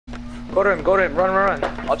Go to him, run,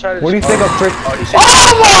 I'll try to. What do you think of frick?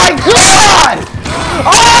 Oh my god!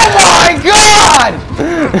 Oh my god!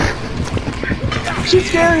 She's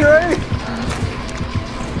scary, right?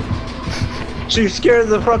 She scared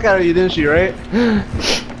the fuck out of you, didn't she, right?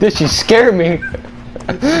 Did she scare me?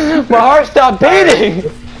 My heart stopped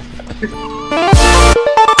beating!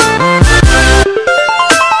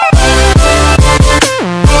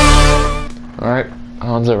 Alright,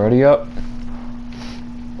 Hansa, ready up?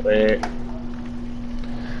 Wait.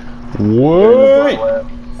 Wait!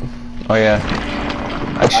 Oh yeah.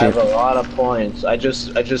 Actually, I have a lot of points. I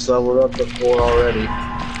just leveled up to 4 already.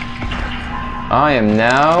 I am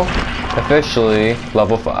now officially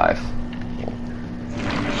level 5.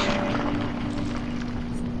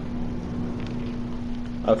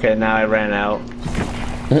 Okay, now I ran out.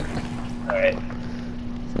 Alright.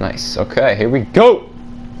 Nice. Okay, here we go!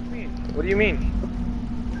 What do you mean?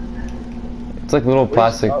 It's like little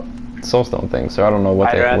plastic soulstone things, so I don't know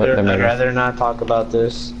what they're made of. I'd rather not talk about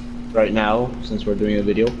this right now, since we're doing a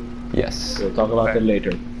video. Yes. We'll talk about it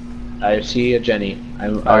later. I see a Jenny.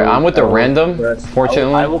 Alright, I'm with the random,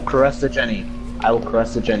 fortunately. I will caress the Jenny. I will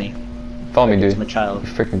caress the Jenny. Follow me, dude. It's my child.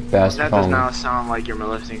 You freaking bastard. That does not sound like you're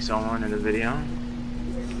molesting someone in the video.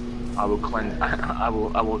 I will cleanse. I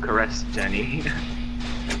will caress Jenny.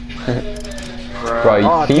 Bro,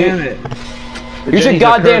 oh, damn it. Use your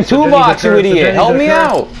goddamn toolbox, you idiot! Help me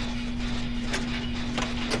out!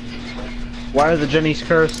 Why are the Jennies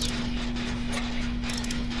cursed?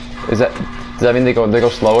 Does that mean they go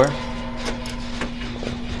slower?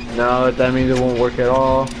 No, that means it won't work at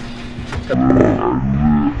all. The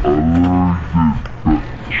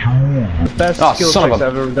best skill checks I've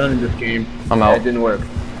ever done in this game. I'm out. It didn't work.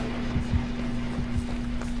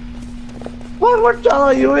 What? We're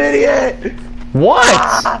telling you, idiot! What?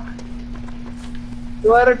 Ah!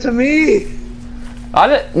 You led her to me! I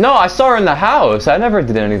didn't. No, I saw her in the house. I never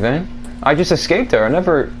did anything. I just escaped her. I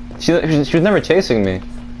never. She was never chasing me.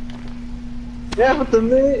 Yeah, but the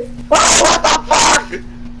minute. Oh, what the fuck?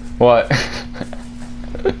 What?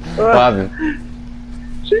 What happened?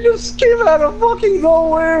 She just came out of fucking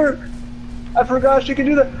nowhere. I forgot she could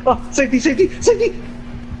do that. Oh, safety, safety, safety!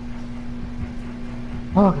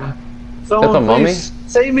 Oh god. Someone, That's a mummy? please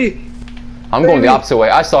save me. I'm going the opposite way.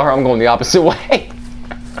 I saw her. I'm going the opposite way.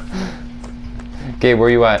 Gabe, where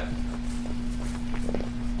you at?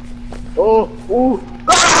 Oh, ooh.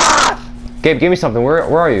 Ah! Gabe, give me something. Where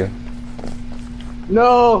are you?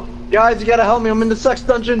 No, guys, you gotta help me. I'm in the sex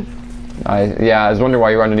dungeon. Yeah, I was wondering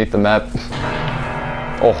why you were underneath the map.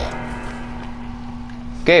 Oh.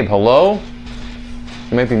 Gabe, hello?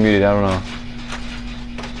 You might be muted. I don't know.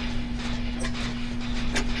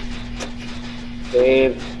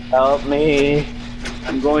 Gabe, help me.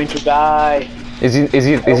 I'm going to die. Is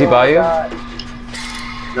he by you?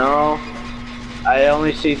 No. I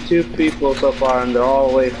only see 2 people so far and they're all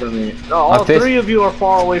away from me. No, all 3 of you are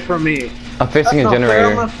far away from me. I'm fixing a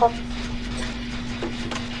generator.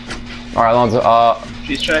 Alright, Alonzo,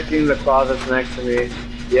 she's checking the closets next to me.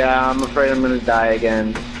 Yeah, I'm afraid I'm gonna die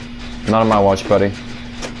again. Not on my watch, buddy.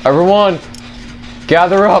 Everyone,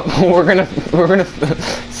 gather up. We're gonna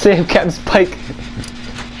save Captain Spike.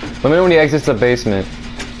 Let me know when he exits the basement.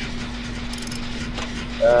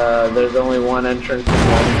 There's only one entrance and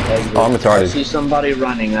one exit. Oh, I'm retarded. I see somebody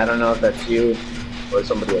running. I don't know if that's you or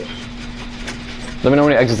somebody else. Let me know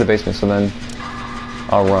when he exits the basement, so then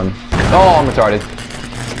I'll run. Oh, I'm retarded.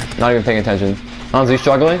 Not even paying attention. Alonzo, you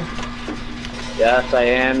struggling? Yes, I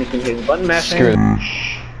am. You can hear the button mashing. Screw it.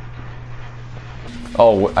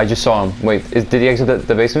 Oh, I just saw him. Wait, did he exit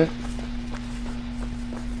the basement?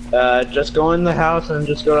 Just go in the house and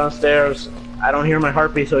just go downstairs. I don't hear my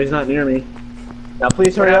heartbeat, so he's not near me. Now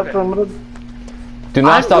please hurry up from the... Do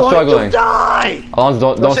not stop struggling. I'm going to die!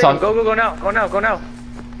 Alonzo, don't stop. Go now, go now.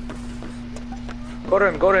 Go to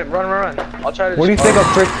him, run. I'll try to. What do you think of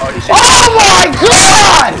frick? Oh my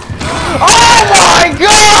god! Oh my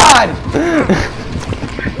god!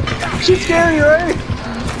 She's scary, right?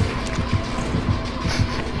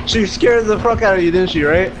 She scared the fuck out of you, didn't she,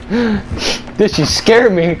 right? Did she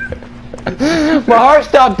scare me? My heart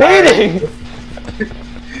stopped beating!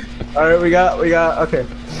 Alright, we got, okay.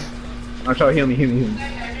 I'm trying to heal me.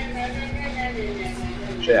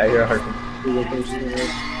 Shit, I hear a heartbeat.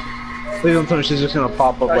 Please don't tell me she's just gonna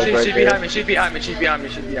pop up like right she's there. She's behind me.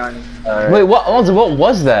 Right. Wait, what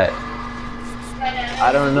was that?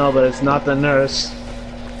 I don't know, but it's not the nurse.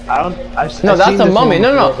 No, that's a mummy.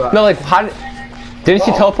 No, like, how didn't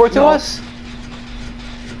she teleport to us?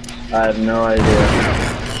 I have no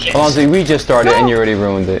idea. Alonzo, we just started and you already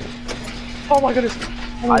ruined it. Oh my goodness.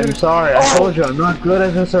 I'm sorry, I told you, I'm not good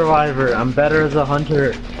as a survivor. I'm better as a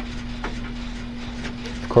hunter.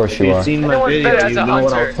 course you are. If you've seen my Anyone's video, better as you a know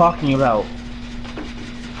what I hunter. was talking about.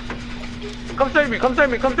 Come save me, come save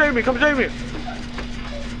me, come save me, come save me. We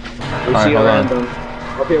Alright, see a hold on. random.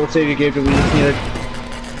 Okay, we'll save you, Gabe. We just need to.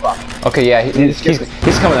 Okay, yeah, he's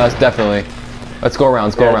coming at us, definitely. Let's go around,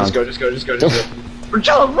 let's go around. Just go.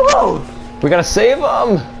 Marcello, whoa! We gotta save him!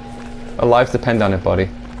 Our lives depend on it, buddy.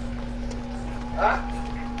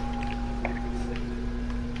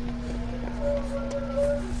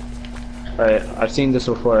 Alright, I've seen this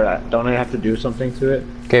before. Don't I have to do something to it?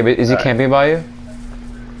 Okay, but is he camping by you?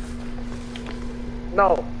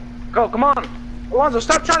 No. Go, come on. Alonzo,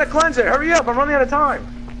 stop trying to cleanse it. Hurry up, I'm running out of time.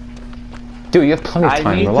 Dude, you have plenty of I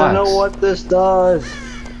time, need relax. to know what this does.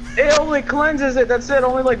 It only cleanses it, that's it.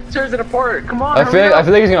 Only like tears it apart. Come on, I feel hurry up.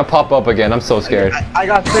 like he's gonna pop up again, I'm so scared. I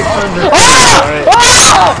got 600.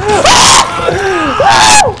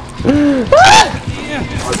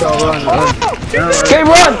 Gabe,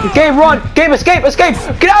 run! Gabe, run! Gabe, escape! Escape!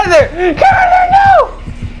 Get out of there! Get out of there!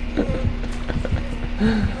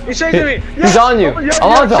 No! He's chasing me. He's on you.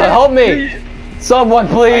 Alonzo, help me! Someone,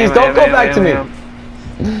 please! Don't go back to me!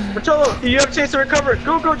 Marcello, you have a chance to recover.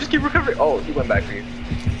 Go, just keep recovering. Oh, he went back for you.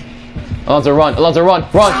 Alonzo, run! Alonzo, run!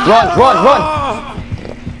 Run! Run! Run! Run!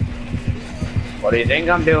 What do you think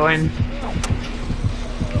I'm doing?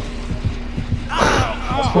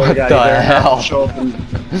 What the hell?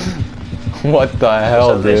 What the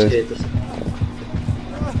hell, dude?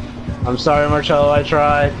 I'm sorry, Marcello, I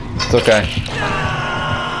tried. It's okay.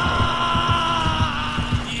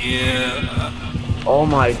 Oh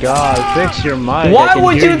my god, fix your mic. Why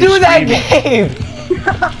would you do that, Gabe?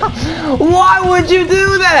 Why would you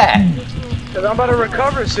do that? Because I'm about to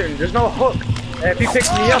recover soon. There's no hook. And if he picks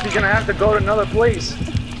me up, he's going to have to go to another place.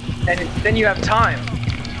 And then you have time.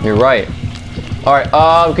 You're right. Alright,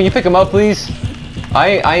 can you pick him up, please?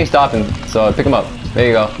 I ain't stopping, so pick him up. There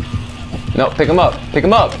you go. No, pick him up. Pick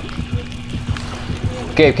him up.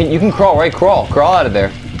 Gabe, you can crawl, right? Crawl out of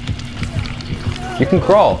there. You can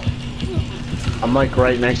crawl. I'm like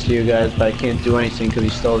right next to you guys, but I can't do anything because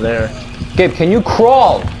he's still there. Gabe, can you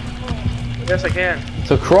crawl? Yes, I can.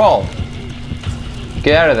 So crawl.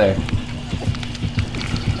 Get out of there.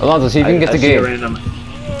 Alonzo, see if you can get to Gabe.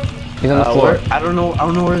 He's on the floor. I don't know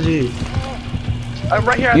where is he? I'm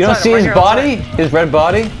right here outside. You don't see his body? His red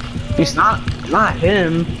body? He's Not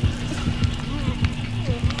him.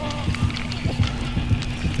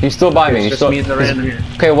 He's still by me. It's He's just still, me and the random here.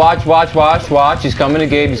 Okay, watch. He's coming to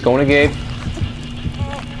Gabe. He's going to Gabe.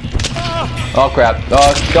 Oh crap.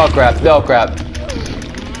 Oh crap. Oh crap.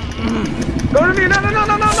 Go to me. No.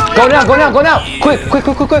 Go now. Quick.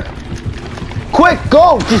 Quick,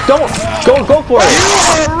 go. Just don't. Go for it. You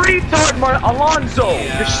are a retard, Alonzo.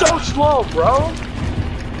 You're so slow, bro.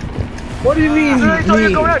 What do you mean? Go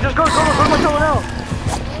now. Just go now.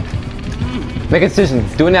 Make a decision.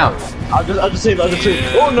 Do it now. I'll just save.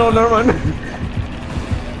 Oh no, never mind.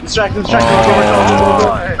 Distract him. Oh.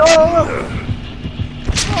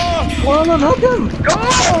 Well, help him. Go!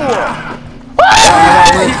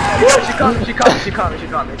 She caught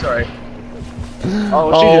me. It's alright.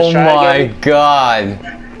 Oh my god.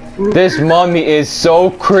 This mummy is so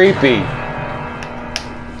creepy.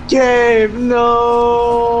 Gabe,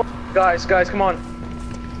 no. Guys, come on.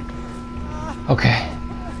 Okay.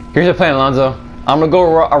 Here's the plan, Alonzo. I'm gonna go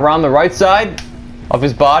around the right side of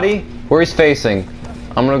his body, where he's facing.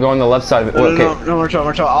 I'm gonna go on the left side of it. No,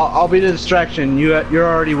 Marcello. I'll be the distraction. You're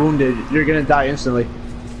already wounded. You're gonna die instantly.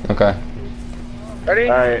 Okay. Ready?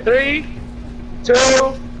 Alright. 3, 2,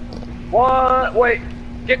 1. Wait.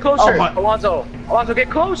 Get closer, Oh, Alonzo. Alonzo, get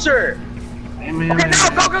closer. Hey, man. Okay,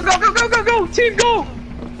 now go. Team, go.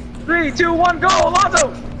 3, 2, 1, go,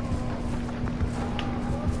 Alonzo.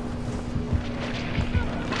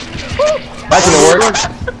 That's gonna work.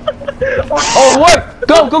 Oh, it worked!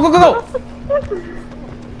 Go!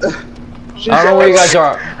 I don't know where you guys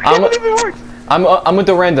are. I'm with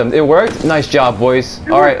the random. It worked? Nice job, boys.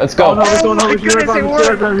 Alright, let's go. Oh no, Oh my goodness, it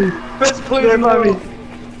worked. Best player in the world.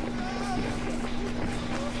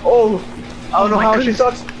 Oh, I don't know how she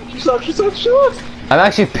sucks. She sucks. I'm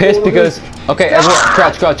actually pissed because... Okay, everyone,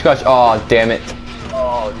 crouch. Oh, damn it.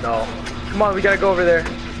 Oh no. Come on, we gotta go over there.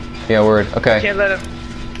 Yeah, word. Okay. Can't let him.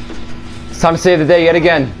 It's time to save the day yet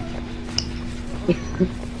again.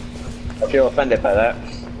 I feel offended by that.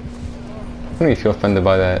 What do you feel offended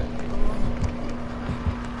by that?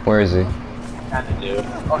 Where is he? Kinda do.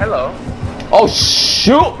 Oh, hello. Oh,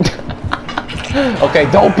 shoot! Okay,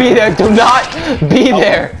 don't be there. Do not be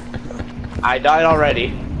there. I died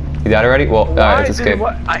already. You died already? Well, alright, let's escape.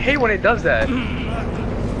 I hate when it does that.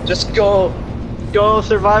 Just go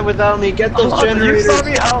survive without me. Get those Alonzo, generators.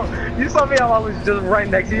 you saw me how I was just right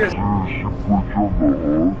next to you.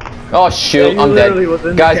 Oh shoot, Yeah, I'm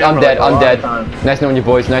dead. Guys, I'm dead, like I'm dead. Nice knowing you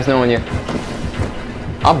boys, nice knowing you.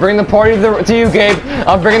 I'm bringing the party to you, Gabe.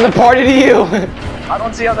 I'm bringing the party to you. I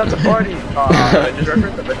don't see how that's a party. Avengers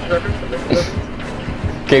reference, Avengers reference, Avengers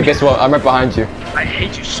reference. Gabe, guess what? I'm right behind you. I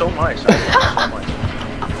hate you so much. I hate you so much.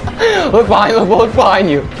 Look behind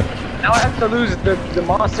you. Now I have to lose the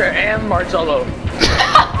monster and Marcello.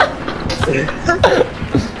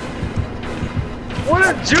 What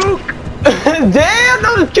a juke! Damn,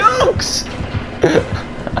 those jokes!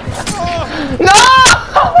 No!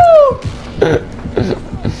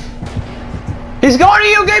 He's going to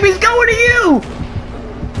you, Gabe! He's going to you!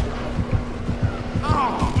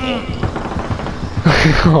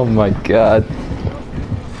 Oh my god.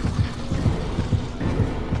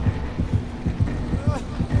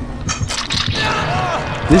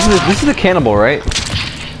 This is a cannibal, right?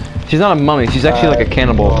 She's not a mummy, she's actually like a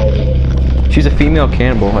cannibal. She's a female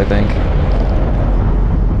cannibal, I think.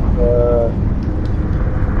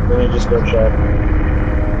 Let me just go check.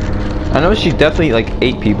 I know she definitely like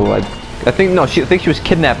ate people. I think no, I think she was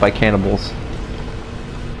kidnapped by cannibals.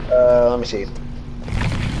 Let me see.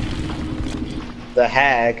 The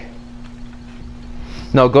hag.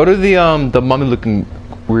 No, go to the mummy-looking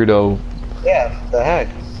weirdo. Yeah, the hag.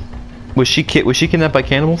 Was she kidnapped by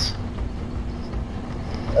cannibals?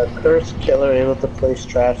 A cursed killer able to place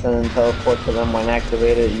traps and then teleport to them when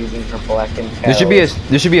activated using her blackened catalyst.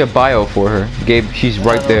 There should be a bio for her. Gabe, she's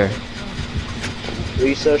right there.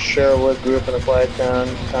 Lisa Sherwood grew up in a quiet town.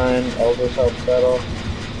 Elders helped settle.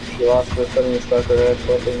 She lost her footing and stuck her head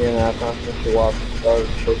flipping in and out constantly. She walked and started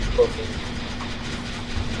cooking.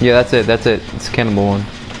 Yeah, that's it. That's it. It's a cannibal one.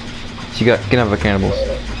 She got kidnapped by cannibals.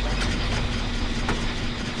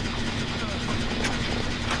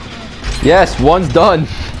 Yes, one's done.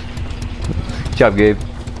 Good job, Gabe.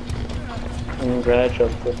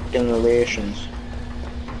 Congratulations.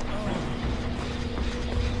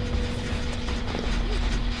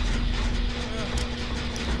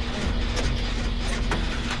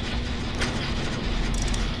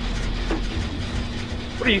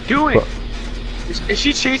 What are you doing? Is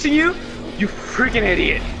she chasing you? You freaking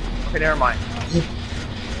idiot. Okay, never mind.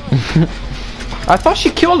 I thought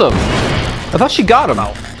she killed him. I thought she got him.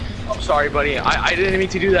 I'm sorry, buddy. I didn't mean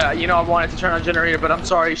to do that. You know, I wanted to turn on generator, but I'm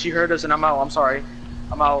sorry. She heard us and I'm out. I'm sorry.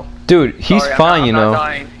 I'm out. Dude, he's sorry, fine, I'm not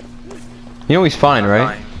dying. You know he's fine,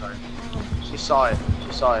 right? Sorry. She saw it.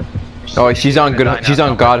 She saw it. Oh, she's on good. She's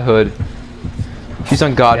on Godhood. She's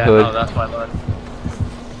on Godhood. Yeah, no, that's my blood.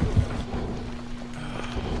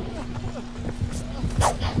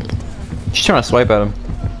 She's trying to swipe at him.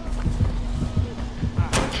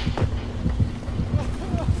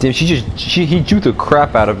 Damn, he juked the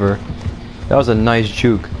crap out of her. That was a nice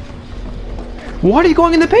juke. What are you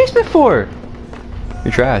going in the basement for?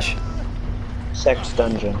 You're trash. Sex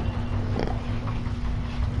dungeon.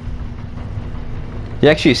 You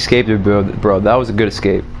actually escaped it, bro. That was a good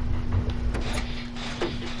escape.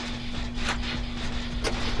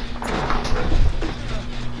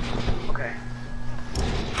 Okay.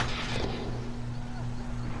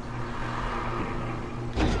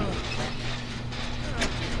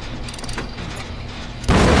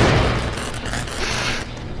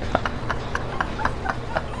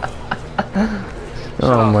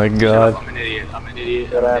 Oh my god. I'm an idiot. I'm an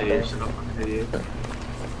idiot. What I'm an idiot. happened? Shut up. I'm an idiot.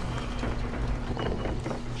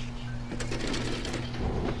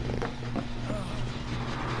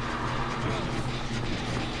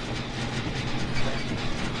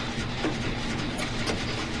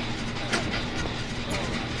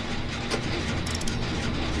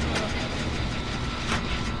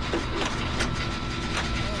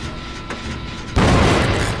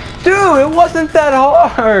 Dude, it wasn't that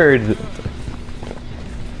hard.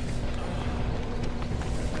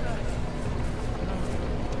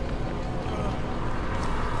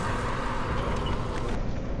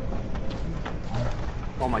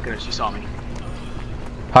 Oh my goodness, she saw me.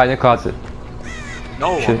 Hide in the closet.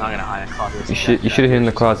 No, Shit. I'm not gonna hide in the closet. You should have hid in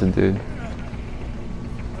the closet, dude.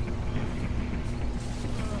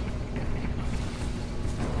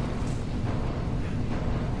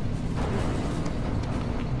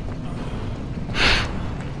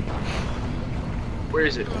 Where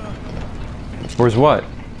is it? Where's what?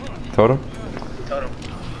 Totem? Totem.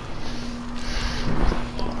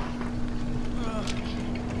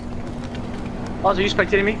 Oh, are you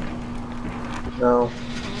spectating me? No.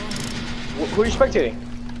 Who are you spectating?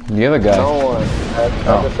 The other guy. No one. I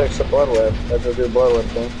had to fix the blood web. I had to do blood web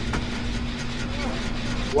thing.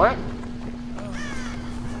 What?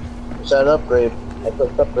 It's that upgrade. I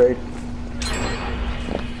clicked upgrade.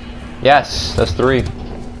 Yes, that's 3.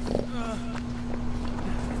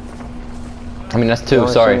 I mean, that's The two,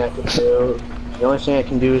 only sorry. thing I can do- the only thing I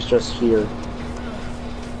can do is just here.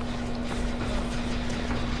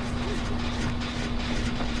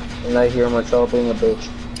 And I hear myself being a bitch.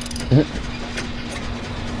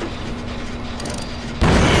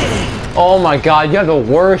 Oh my god, you have the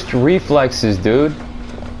worst reflexes, dude.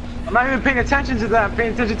 I'm not even paying attention to that. I'm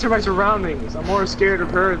paying attention to my surroundings. I'm more scared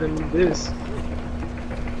of her than this.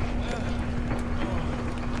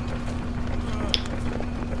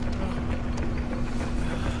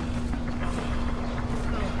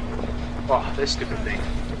 Oh, this stupid thing.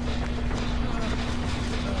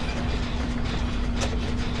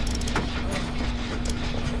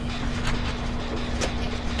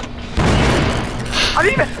 I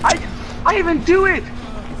didn't even do it!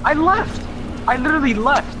 I left! I literally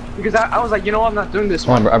left! Because I was like, you know what, I'm not doing this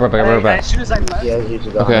Come on, one. I brought back, I brought back. As soon as I left, Yeah, he's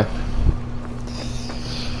gone. Okay.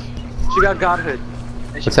 she got godhood.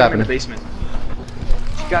 And she What's put him in happening? the basement.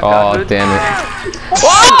 She got Oh, godhood. damn it.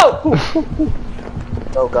 Whoa!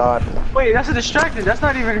 Oh god. Wait, that's a distraction. That's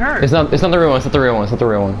not even her. It's not the real one, it's not the real one, it's not the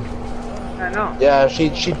real one. I know. Yeah, she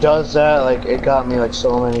does that, like, it got me, like,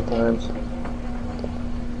 so many times.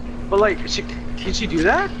 But like, can she do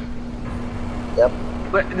that? Yep.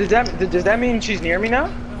 But does that mean she's near me now?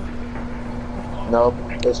 Nope.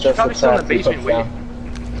 It's just probably still in the keep basement us down.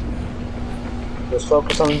 Just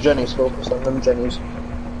focus on the Jennies, focus on them Jennies.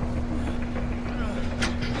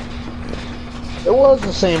 It was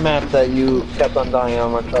the same map that you kept on dying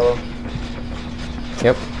on, Marcello.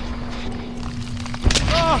 Yep.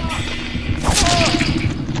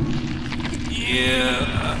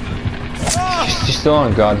 She's still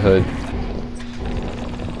on godhood.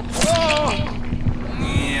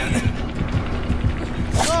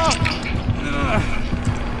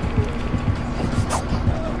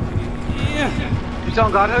 She's still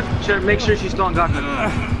on godhood? Should make sure she's still on godhood.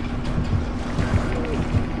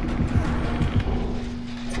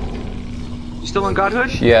 She's still on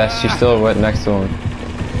godhood? Yes, she's still right next to him.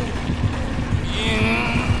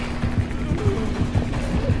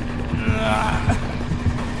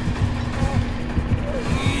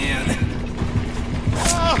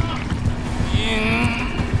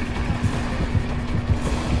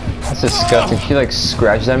 That's disgusting. She like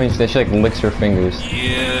scratches at me and then she like licks her fingers.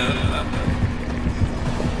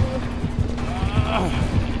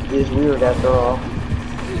 It's weird after all.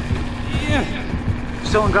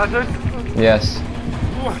 Still on godhood? Yes.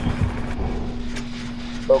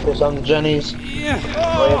 Focus on the Jennies.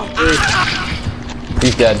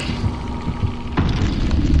 He's dead.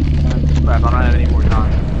 Crap, I don't have any more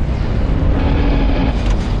time.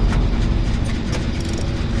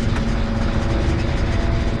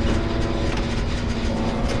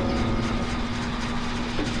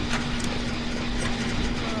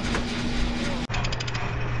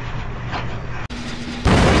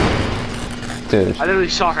 Dude. I literally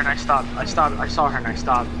saw her and I stopped. I saw her and I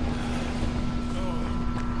stopped.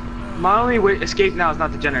 My only way escape now is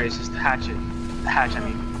not the generator, it's just the hatch. The hatch, I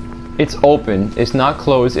mean. It's open. It's not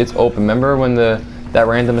closed, it's open. Remember when that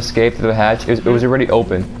random escape through the hatch? It was already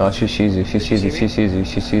open. Oh, she sees you. She sees you. She sees you.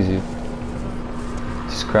 She sees you.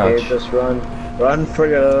 Just crouch. Hey, just run. Run for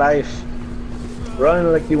your life. Run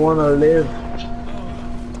like you want to live.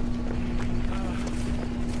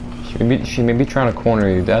 She may be trying to corner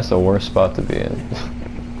you. That's the worst spot to be in.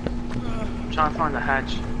 I'm trying to find the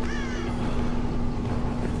hatch.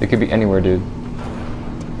 It could be anywhere, dude.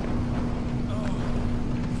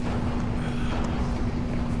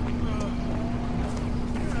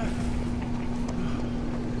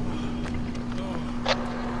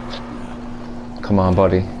 Come on,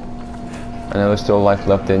 buddy. I know there's still life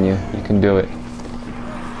left in you. You can do it.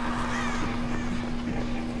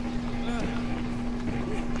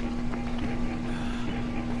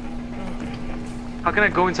 How can I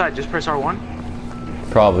go inside? Just press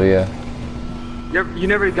R1? Probably, yeah. You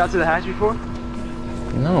never got to the hatch before?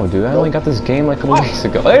 No, dude. I only got this game like a couple weeks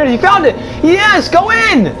ago. There, you found it! Yes! Go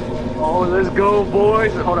in! Oh, let's go,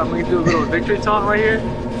 boys. Hold on, let me do a little victory taunt right here.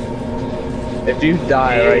 If you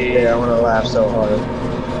die right there, I'm gonna laugh so hard.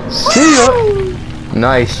 See ya!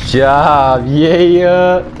 Nice job,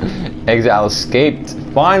 yeah! Exile escaped,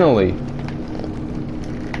 finally!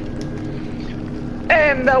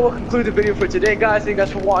 And that will conclude the video for today, guys. Thank you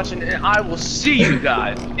guys for watching, and I will see you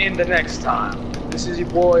guys in the next time. This is your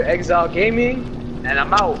boy, Exile Gaming, and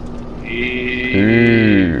I'm out.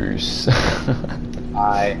 Peace.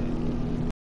 Bye.